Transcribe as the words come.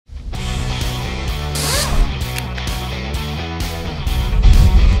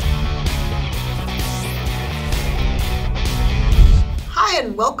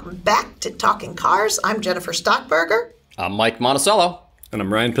and welcome back to Talking Cars. I'm Jennifer Stockberger. I'm Mike Monticello. And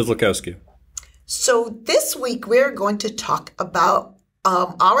I'm Ryan Pizlikowski. So this week we're going to talk about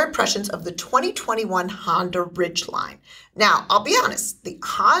our impressions of the 2021 Honda Ridgeline. Now, I'll be honest, the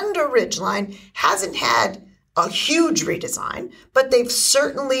Honda Ridgeline hasn't had a huge redesign, but they've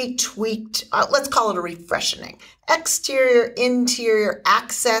certainly tweaked, let's call it a refreshening. Exterior, interior,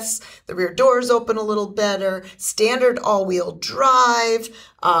 access, the rear doors open a little better, standard all-wheel drive,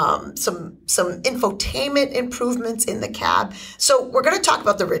 some infotainment improvements in the cab. So we're going to talk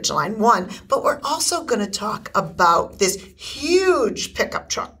about the Ridgeline 1, but we're also going to talk about this huge pickup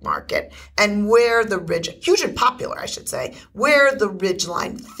truck market and where the huge and popular, I should say, where the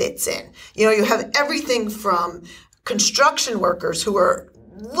Ridgeline fits in. You know, you have everything from construction workers who are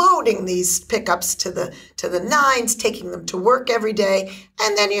loading these pickups to the nines, taking them to work every day.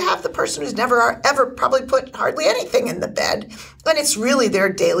 And then you have the person who's never ever probably put hardly anything in the bed. And it's really their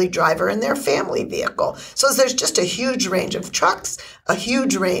daily driver and their family vehicle. So there's just a huge range of trucks, a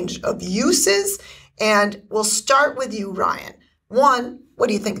huge range of uses. And we'll start with you, Ryan. One, what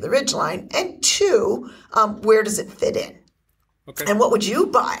do you think of the Ridgeline? And two, where does it fit in? Okay. And what would you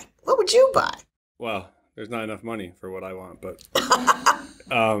buy? What would you buy? Well, there's not enough money for what I want, but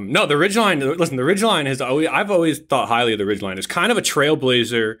no, the Ridgeline. Listen, the Ridgeline I've always thought highly of the Ridgeline. It's kind of a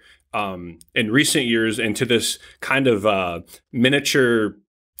trailblazer in recent years into this kind of miniature,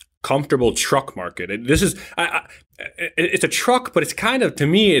 comfortable truck market. It's a truck, but it's kind of, to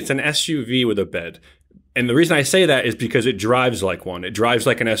me, it's an SUV with a bed. And the reason I say that is because it drives like one. It drives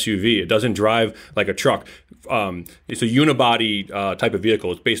like an SUV. It doesn't drive like a truck. It's a unibody type of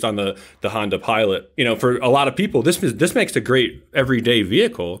vehicle. It's based on the Honda Pilot. You know, for a lot of people, this makes a great everyday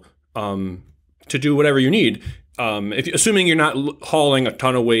vehicle to do whatever you need. Assuming you're not hauling a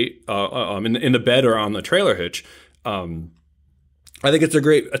ton of weight in the bed or on the trailer hitch. I think it's a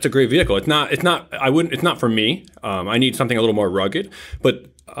great vehicle. It's not for me. I need something a little more rugged, but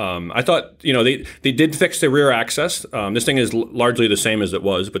I thought, you know, they did fix the rear access. This thing is largely the same as it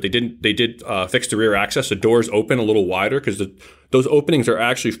was, but they did fix the rear access. The doors open a little wider because those openings are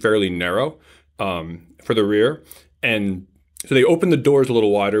actually fairly narrow for the rear, and so they open the doors a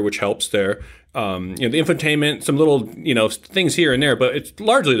little wider, which helps there. You know, the infotainment, some little, you know, things here and there, but it's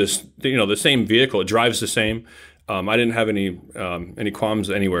largely the same vehicle. It drives the same. I didn't have any qualms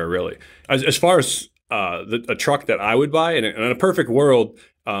anywhere really. As far as a truck that I would buy, in a perfect world,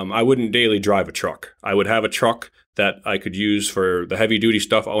 I wouldn't daily drive a truck. I would have a truck that I could use for the heavy duty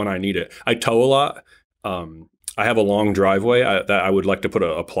stuff when I need it. I tow a lot. I have a long driveway that I would like to put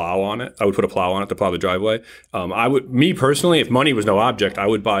a plow on it. I would put a plow on it to plow the driveway. Me personally, if money was no object, I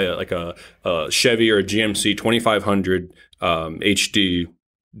would buy a Chevy or a GMC 2500 HD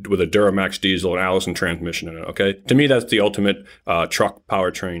with a Duramax diesel and Allison transmission in it. Okay, to me that's the ultimate truck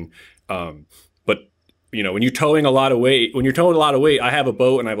powertrain. But you know, when you're towing a lot of weight, I have a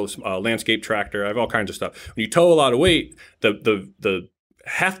boat and I have a landscape tractor. I have all kinds of stuff. When you tow a lot of weight, the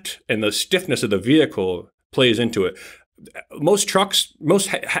heft and the stiffness of the vehicle plays into it. Most trucks,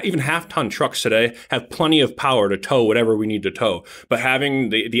 even half-ton trucks today have plenty of power to tow whatever we need to tow. But having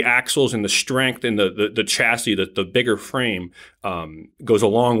the axles and the strength and the chassis, the bigger frame, goes a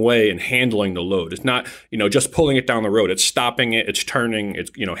long way in handling the load. It's not, you know, just pulling it down the road. It's stopping it. It's turning.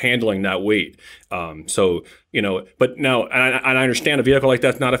 It's, you know, handling that weight. So, you know, but no, and I understand a vehicle like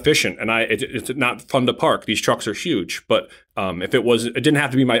that's not efficient, and it's not fun to park. These trucks are huge, but if it didn't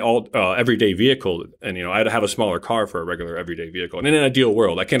have to be my everyday vehicle, and you know, I'd have a smaller car for a regular everyday vehicle. And in an ideal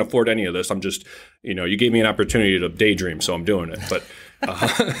world, I can't afford any of this. I'm just, you know, you gave me an opportunity to daydream, so I'm doing it. But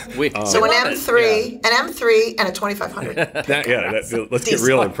so an M3 and a 2500. Let's get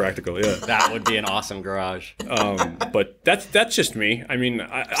real and practical. Yeah, that would be an awesome garage. But that's just me. I mean,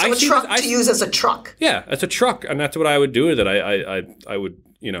 a truck to use as a truck. Yeah, it's a truck, and that's what I would do with it. I would,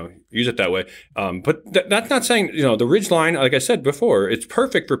 you know, use it that way. But that's not saying, you know, the Ridgeline, like I said before, it's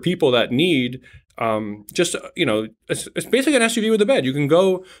perfect for people that need just, you know, it's basically an SUV with a bed. You can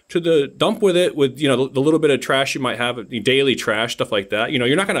go to the dump with it with, you know, the little bit of trash you might have, daily trash, stuff like that. You know,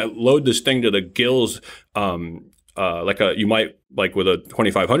 you're not going to load this thing to the gills you might like with a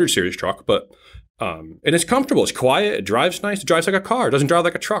 2500 series truck, but and it's comfortable. It's quiet. It drives nice. It drives like a car. It doesn't drive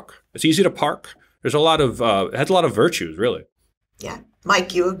like a truck. It's easy to park. There's a lot of it has a lot of virtues, really. Yeah,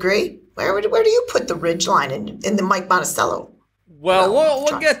 Mike, you agree? Where do you put the Ridgeline in the Mike Monticello? Well,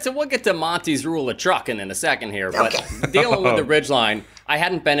 we'll get to Monty's rule of trucking in a second here, but dealing with the Ridgeline, I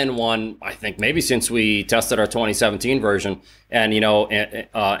hadn't been in one, I think maybe since we tested our 2017 version, and you know,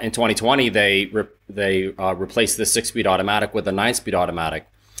 in 2020 they replaced the 6-speed automatic with a 9-speed automatic,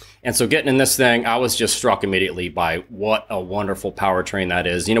 And so getting in this thing, I was just struck immediately by what a wonderful powertrain that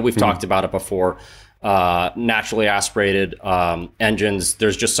is. You know, we've talked about it before. Naturally aspirated engines.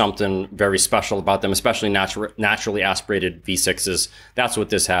 There's just something very special about them, especially naturally aspirated V6s. That's what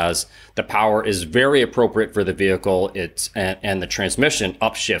this has. The power is very appropriate for the vehicle. And the transmission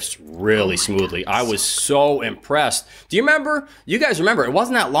upshifts really smoothly. I was so impressed. Do you remember? You guys remember? It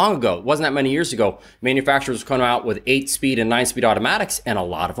wasn't that long ago. It wasn't that many years ago. Manufacturers come out with 8-speed and 9-speed automatics, and a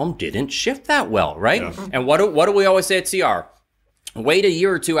lot of them didn't shift that well, right? Yeah. And what do we always say at CR? Wait a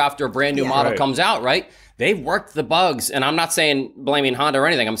year or two after a brand new model comes out, right? They've worked the bugs. And I'm not saying blaming Honda or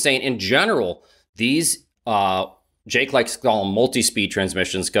anything. I'm saying in general, these, Jake likes to call them multi-speed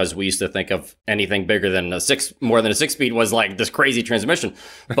transmissions because we used to think of anything bigger than more than a 6-speed was like this crazy transmission.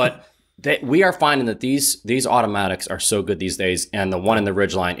 But we are finding that these automatics are so good these days. And the one in the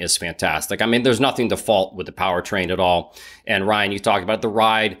Ridgeline is fantastic. I mean, there's nothing to fault with the powertrain at all. And Ryan, you talked about the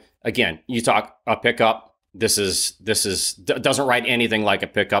ride. Again, you talk a pickup. This doesn't ride anything like a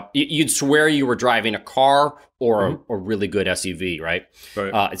pickup. You'd swear you were driving a car or a really good SUV, right?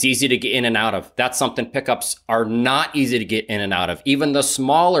 It's easy to get in and out of. That's something pickups are not easy to get in and out of. Even the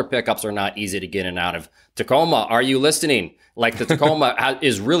smaller pickups are not easy to get in and out of. Tacoma, are you listening? Like the Tacoma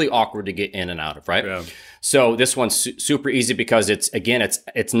is really awkward to get in and out of, right? Yeah. So this one's super easy because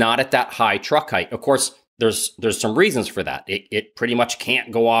it's not at that high truck height. Of course, there's some reasons for that. It pretty much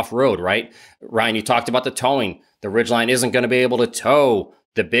can't go off-road, right? Ryan, you talked about the towing. The Ridgeline isn't going to be able to tow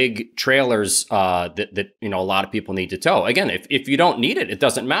the big trailers that you know a lot of people need to tow. Again, if you don't need it, it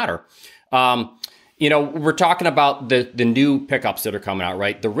doesn't matter. You know, we're talking about the new pickups that are coming out,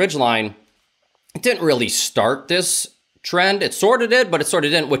 right? The Ridgeline, it didn't really start this trend. It sort of did, but it sort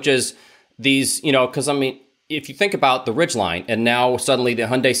of didn't, which is these, you know, because I mean, if you think about the Ridgeline, and now suddenly the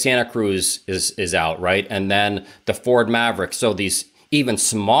Hyundai Santa Cruz is out, right? And then the Ford Maverick. So these even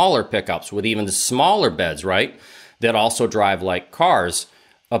smaller pickups with even smaller beds, right? That also drive like cars.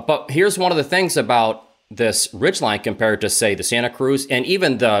 But here's one of the things about this Ridgeline compared to, say, the Santa Cruz and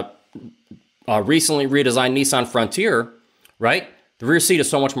even the recently redesigned Nissan Frontier, right? The rear seat is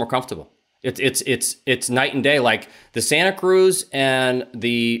so much more comfortable. It's night and day. Like the Santa Cruz and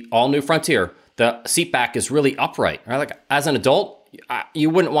the all-new Frontier, the seat back is really upright, right? Like as an adult, you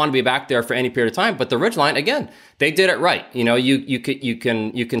wouldn't want to be back there for any period of time. But the Ridgeline, again, they did it right. You know, you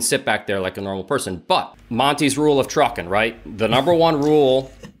can sit back there like a normal person. But Monty's rule of trucking, right? The number one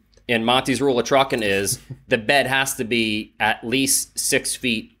rule in Monty's rule of trucking is the bed has to be at least 6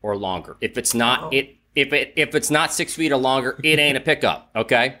 feet or longer. If it's not, if it's not 6 feet or longer, it ain't a pickup.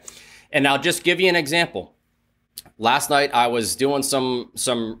 Okay. And I'll just give you an example. Last night I was doing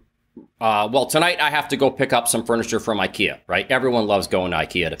well, tonight I have to go pick up some furniture from IKEA, right? Everyone loves going to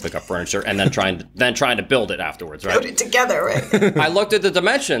IKEA to pick up furniture and then trying to build it afterwards, right? Put it together, right? I looked at the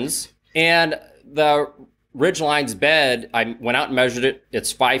dimensions, and the Ridgeline's bed, I went out and measured it.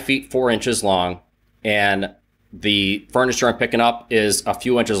 It's 5 feet 4 inches long, and the furniture I'm picking up is a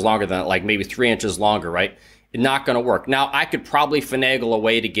few inches longer than it, like maybe 3 inches longer, right? Not going to work. Now, I could probably finagle a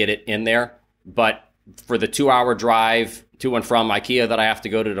way to get it in there, but for the 2-hour drive to and from IKEA that I have to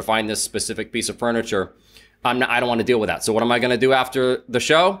go to find this specific piece of furniture, I don't want to deal with that. So what am I going to do after the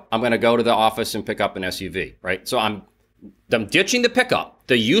show? I'm going to go to the office and pick up an SUV, right? So I'm ditching the pickup,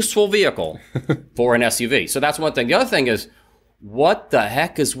 the useful vehicle, for an SUV. So that's one thing. The other thing is, what the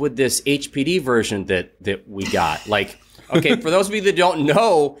heck is with this HPD version that we got? Like, okay, for those of you that don't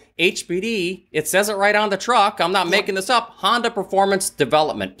know, HPD, it says it right on the truck. I'm not making this up. Honda Performance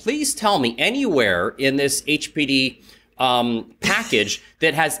Development. Please tell me anywhere in this HPD package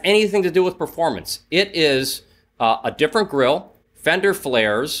that has anything to do with performance. It is a different grille, fender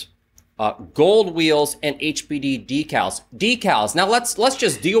flares, gold wheels, and HPD decals. Decals. Now let's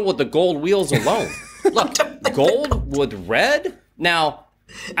just deal with the gold wheels alone. Look, gold with red. Now,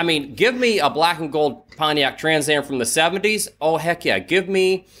 I mean, give me a black and gold Pontiac Trans Am from the 70s. Oh, heck yeah. Give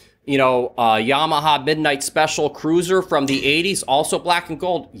me, you know, a Yamaha Midnight Special Cruiser from the 80s, also black and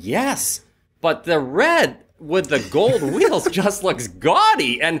gold. Yes, but the red with the gold wheels just looks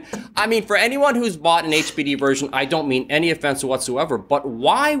gaudy. And I mean, for anyone who's bought an HPD version, I don't mean any offense whatsoever, but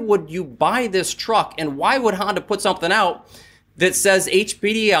why would you buy this truck, and why would Honda put something out that says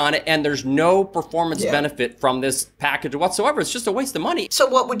HPD on it and there's no performance benefit from this package whatsoever? It's just a waste of money. So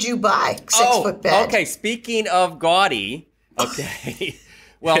what would you buy? 6-foot bed. Okay, speaking of gaudy, okay.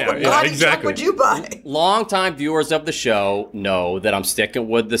 Well, what exactly would you buy? Longtime viewers of the show know that I'm sticking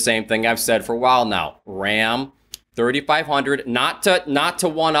with the same thing I've said for a while now. Ram 3500, not to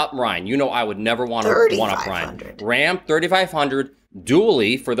one-up Ryan. You know I would never want to one-up Ryan. Ram 3500,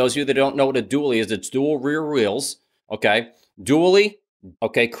 dually. For those of you that don't know what a dually is, it's dual rear wheels, okay? Dually,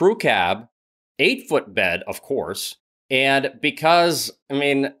 Okay, crew cab, 8-foot bed, of course. And because, I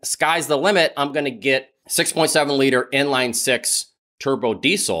mean, sky's the limit, I'm going to get 6.7 liter inline six turbo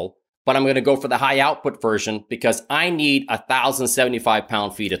diesel, but I'm going to go for the high output version because I need 1,075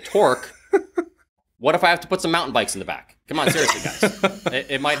 pound-feet of torque. What if I have to put some mountain bikes in the back? Come on, seriously, guys.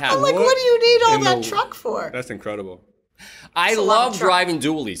 It might happen. I'm like, what do you need all that truck for? That's incredible. I love driving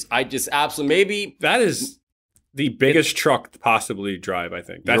dualies. I just absolutely, maybe. That is the biggest truck to possibly drive, I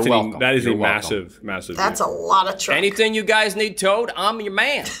think. That's welcome. That is You're a welcome. massive That's vehicle. a lot of truck. Anything you guys need towed, I'm your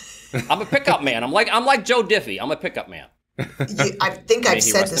man. I'm a pickup man. I'm like Joe Diffie. I'm a pickup man. I think I've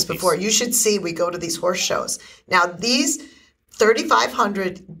said this before. You should see, we go to these horse shows. Now, these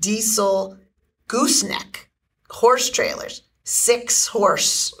 3,500 diesel gooseneck horse trailers, 6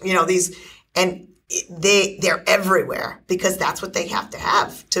 horse, these, and they're everywhere because that's what they have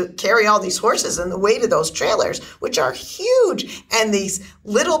to carry all these horses and the weight of those trailers, which are huge. And these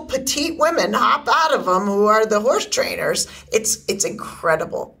little petite women hop out of them who are the horse trainers. It's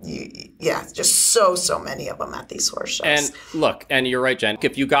incredible. Just so many of them at these horse shows. And look, and you're right, Jen.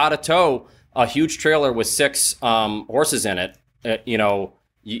 If you got to tow a huge trailer with 6 horses in it,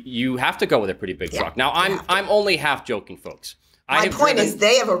 you have to go with a pretty big truck. Now, I'm only half joking, folks. My point is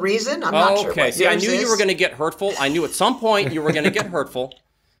they have a reason. I'm not sure what see, I yours knew is. you were going to get hurtful. I knew at some point you were going to get hurtful.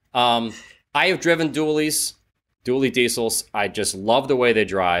 I have driven dually diesels. I just love the way they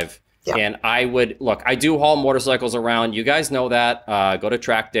drive. Yeah. And I do haul motorcycles around. You guys know that. Go to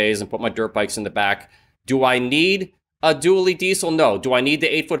track days and put my dirt bikes in the back. Do I need a dually diesel? No. Do I need the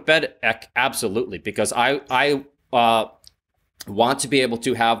 8-foot bed? Absolutely. Because I want to be able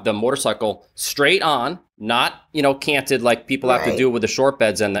to have the motorcycle straight on, not, canted like people have to do with the short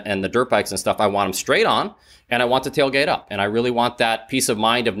beds and the dirt bikes and stuff. I want them straight on, and I want the tailgate up. And I really want that peace of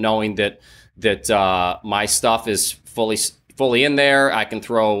mind of knowing that my stuff is fully in there. I can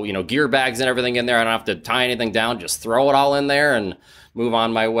throw, gear bags and everything in there. I don't have to tie anything down, just throw it all in there and move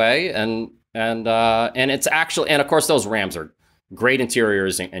on my way. And it's actually, and of course those Rams are great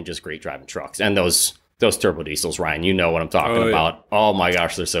interiors and just great driving trucks. And those turbo diesels, Ryan, you know what I'm talking about. Oh my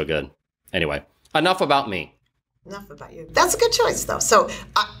gosh, they're so good. Anyway, enough about me. Enough about you. That's a good choice, though. So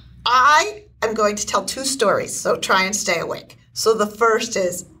I am going to tell 2 stories, so try and stay awake. So the first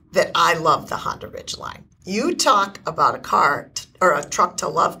is that I love the Honda Ridgeline. You talk about a car or a truck to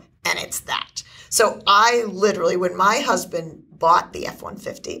love, and it's that. So I literally, when my husband bought the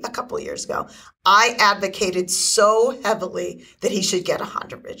F-150 a couple of years ago, I advocated so heavily that he should get a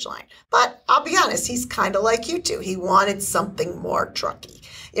Honda Ridgeline. But I'll be honest, he's kind of like you two. He wanted something more trucky.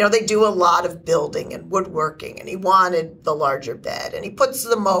 They do a lot of building and woodworking, and he wanted the larger bed, and he puts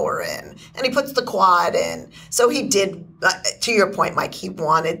the mower in, and he puts the quad in. So he did, to your point, Mike, he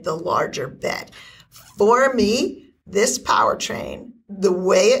wanted the larger bed. For me, this powertrain, the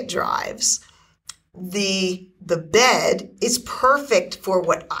way it drives, the bed is perfect for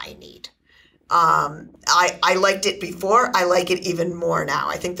what I need. I liked it before. I like it even more now.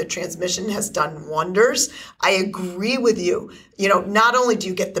 I think the transmission has done wonders. I agree with you. Not only do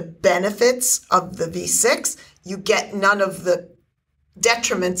you get the benefits of the V6, you get none of the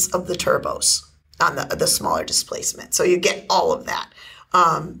detriments of the turbos on the smaller displacement. So you get all of that.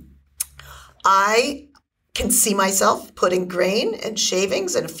 I can see myself putting grain and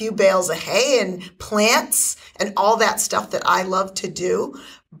shavings and a few bales of hay and plants and all that stuff that I love to do.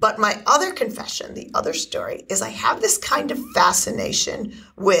 But my other confession, the other story, is I have this kind of fascination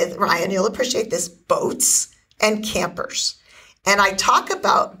with, Ryan, you'll appreciate this, boats and campers. And I talk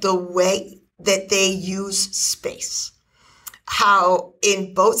about the way that they use space. How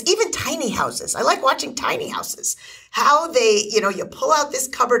in boats, even tiny houses, I like watching tiny houses, how they, you pull out this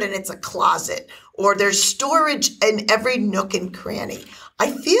cupboard and it's a closet, or there's storage in every nook and cranny.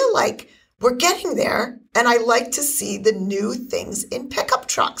 I feel like we're getting there, and I like to see the new things in pickup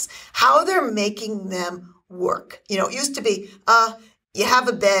trucks, how they're making them work. It used to be, you have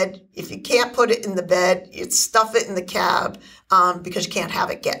a bed. If you can't put it in the bed, you stuff it in the cab because you can't have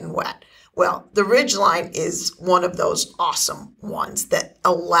it getting wet. Well, the Ridgeline is one of those awesome ones that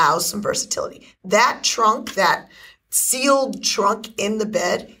allows some versatility. That trunk, that sealed trunk in the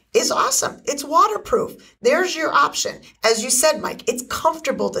bed is awesome. It's waterproof. There's your option. As you said, Mike, it's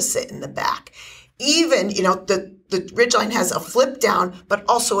comfortable to sit in the back. Even, the Ridgeline has a flip down, but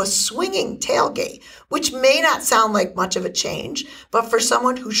also a swinging tailgate, which may not sound like much of a change, but for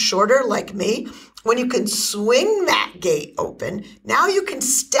someone who's shorter like me, when you can swing that gate open, now you can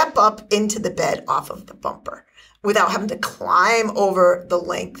step up into the bed off of the bumper without having to climb over the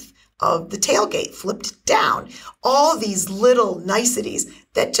length of the tailgate flipped down. All these little niceties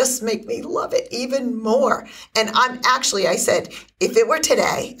that just make me love it even more. And I said, if it were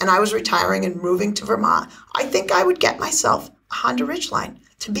today and I was retiring and moving to Vermont, I think I would get myself a Honda Ridgeline.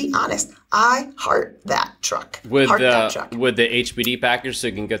 To be honest, I heart that truck. With the HBD package so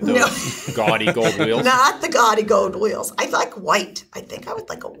you can get those gaudy gold wheels? Not the gaudy gold wheels. I like white. I think I would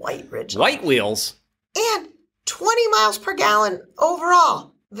like a white Ridgeline. White wheels? And 20 miles per gallon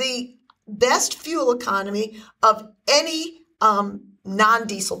overall. The best fuel economy of any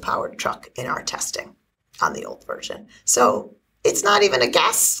non-diesel powered truck in our testing on the old version. So it's not even a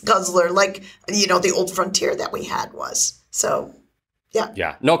gas guzzler like, the old Frontier that we had was. So, yeah.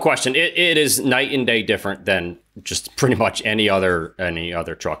 Yeah, no question. It is night and day different than just pretty much any other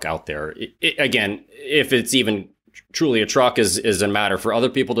truck out there. Again, if it's even truly a truck is a matter for other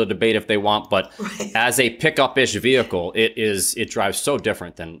people to debate if they want, but as a pickup-ish vehicle, it drives so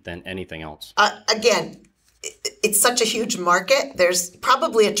different than anything else. Again, it's such a huge market. There's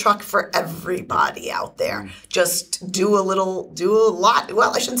probably a truck for everybody out there. Just do a lot.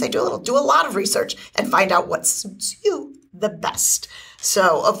 Well, I shouldn't say do a little. Do a lot of research and find out what suits you the best.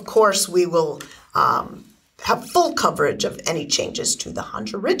 So, of course, we will have full coverage of any changes to the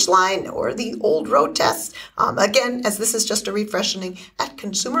Honda Ridgeline or the old road tests. Again, as this is just a refreshing at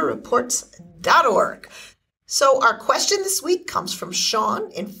consumerreports.org. So our question this week comes from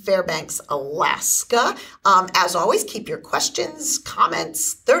Sean in Fairbanks, Alaska. As always, keep your questions,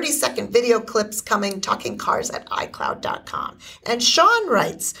 comments, 30-second video clips coming, talkingcars@icloud.com. And Sean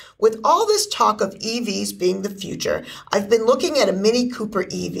writes, with all this talk of EVs being the future, I've been looking at a Mini Cooper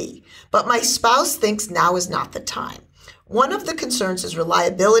EV, but my spouse thinks now is not the time. One of the concerns is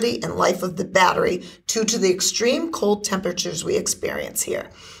reliability and life of the battery due to the extreme cold temperatures we experience here.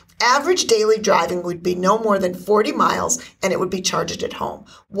 Average daily driving would be no more than 40 miles and it would be charged at home.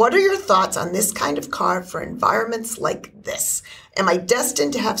 What are your thoughts on this kind of car for environments like this? Am I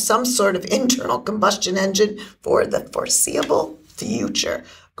destined to have some sort of internal combustion engine for the foreseeable future?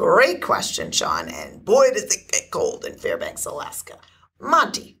 Great question, Sean. And boy, does it get cold in Fairbanks, Alaska.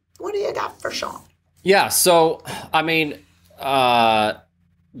 Monty, what do you got for Sean? Yeah, so,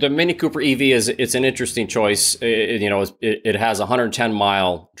 the Mini Cooper EV it's an interesting choice. It has a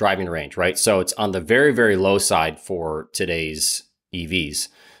 110-mile driving range, right? So it's on the very, very low side for today's EVs.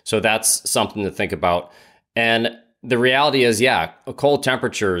 So that's something to think about. And the reality is, cold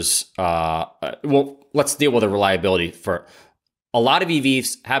temperatures, let's deal with the reliability for. A lot of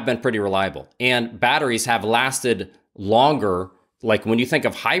EVs have been pretty reliable, and batteries have lasted longer. Like when you think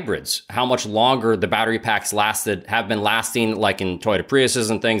of hybrids, how much longer the battery packs have been lasting, like in Toyota Priuses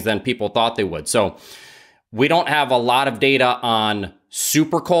and things, than people thought they would. So we don't have a lot of data on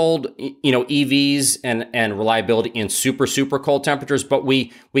super cold, EVs and reliability in super, super cold temperatures, but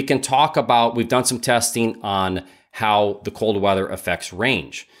we can talk about, we've done some testing on how the cold weather affects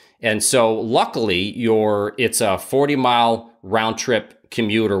range. And so luckily it's a 40-mile round trip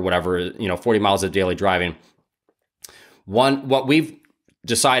commute or whatever, 40 miles of daily driving. What we've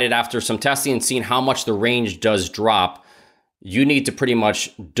decided after some testing and seeing how much the range does drop, you need to pretty much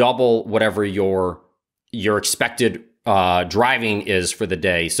double whatever your expected driving is for the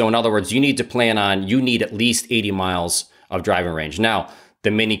day. So in other words, you need at least 80 miles of driving range. Now,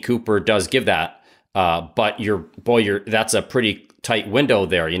 the Mini Cooper does give that, but that's a pretty tight window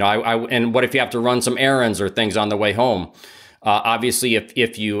there. And what if you have to run some errands or things on the way home? Obviously,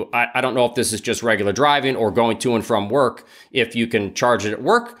 if you, I don't know if this is just regular driving or going to and from work, if you can charge it at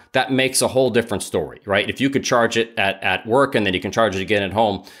work, that makes a whole different story, right? If you could charge it at work and then you can charge it again at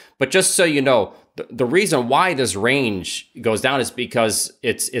home. But just so you know, the reason why this range goes down is because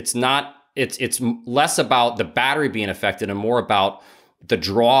it's less about the battery being affected and more about the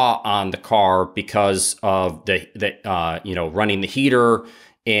draw on the car because of the running the heater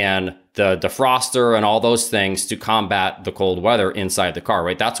and the defroster and all those things to combat the cold weather inside the car,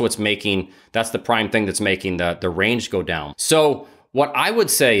 right? That's the prime thing that's making the range go down. So what I would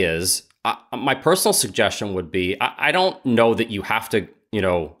say is, my personal suggestion would be, I don't know that you have to,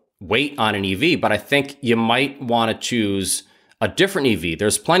 wait on an EV, but I think you might want to choose a different EV.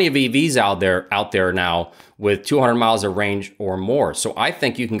 There's plenty of EVs out there now with 200 miles of range or more. So I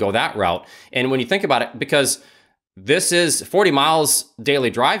think you can go that route. And when you think about it, because this is 40 miles daily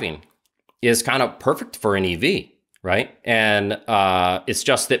driving is kind of perfect for an EV, right? And it's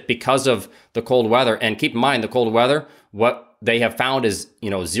just that because of the cold weather, and keep in mind the cold weather, what they have found is,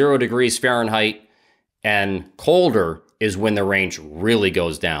 0 degrees Fahrenheit and colder is when the range really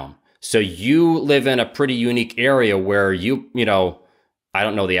goes down. So you live in a pretty unique area where I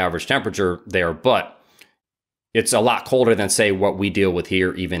don't know the average temperature there, but it's a lot colder than, say, what we deal with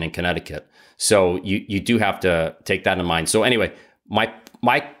here, even in Connecticut. So you do have to take that in mind. So anyway, my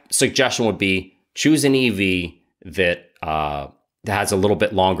my suggestion would be choose an EV that has a little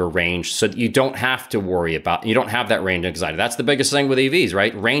bit longer range, so that you don't have to worry about, you don't have that range anxiety. That's the biggest thing with EVs,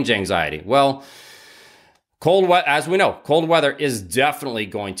 right? Range anxiety. Well, as we know, cold weather is definitely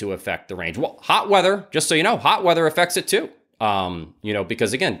going to affect the range. Well, hot weather, just so you know, hot weather affects it too.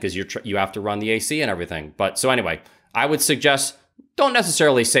 Because you have to run the AC and everything. But so anyway, I would suggest don't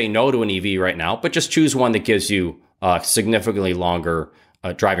necessarily say no to an EV right now, but just choose one that gives you significantly longer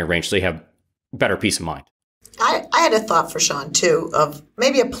driving range, so you have better peace of mind. I had a thought for Sean too of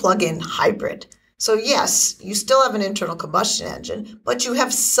maybe a plug-in hybrid. So yes, you still have an internal combustion engine, but you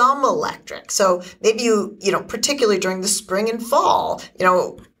have some electric. So maybe particularly during the spring and fall,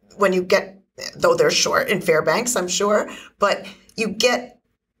 when you get, though they're short in Fairbanks, I'm sure, but you get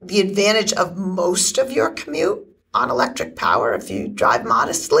the advantage of most of your commute on electric power if you drive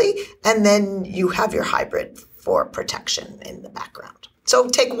modestly, and then you have your hybrid for protection in the background. So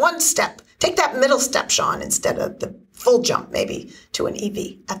take one step, take that middle step, Sean, instead of the full jump maybe to an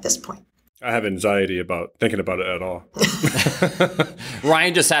EV at this point. I have anxiety about thinking about it at all.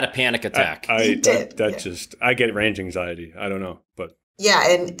 Ryan just had a panic attack. He did. I get range anxiety. I don't know, but. Yeah,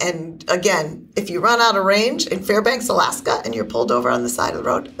 and again, if you run out of range in Fairbanks, Alaska, and you're pulled over on the side of the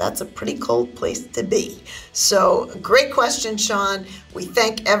road, that's a pretty cold place to be. So great question, Sean. We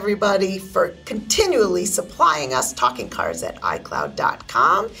thank everybody for continually supplying us talking cars at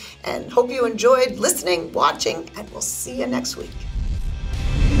iCloud.com, and hope you enjoyed listening, watching, and we'll see you next week.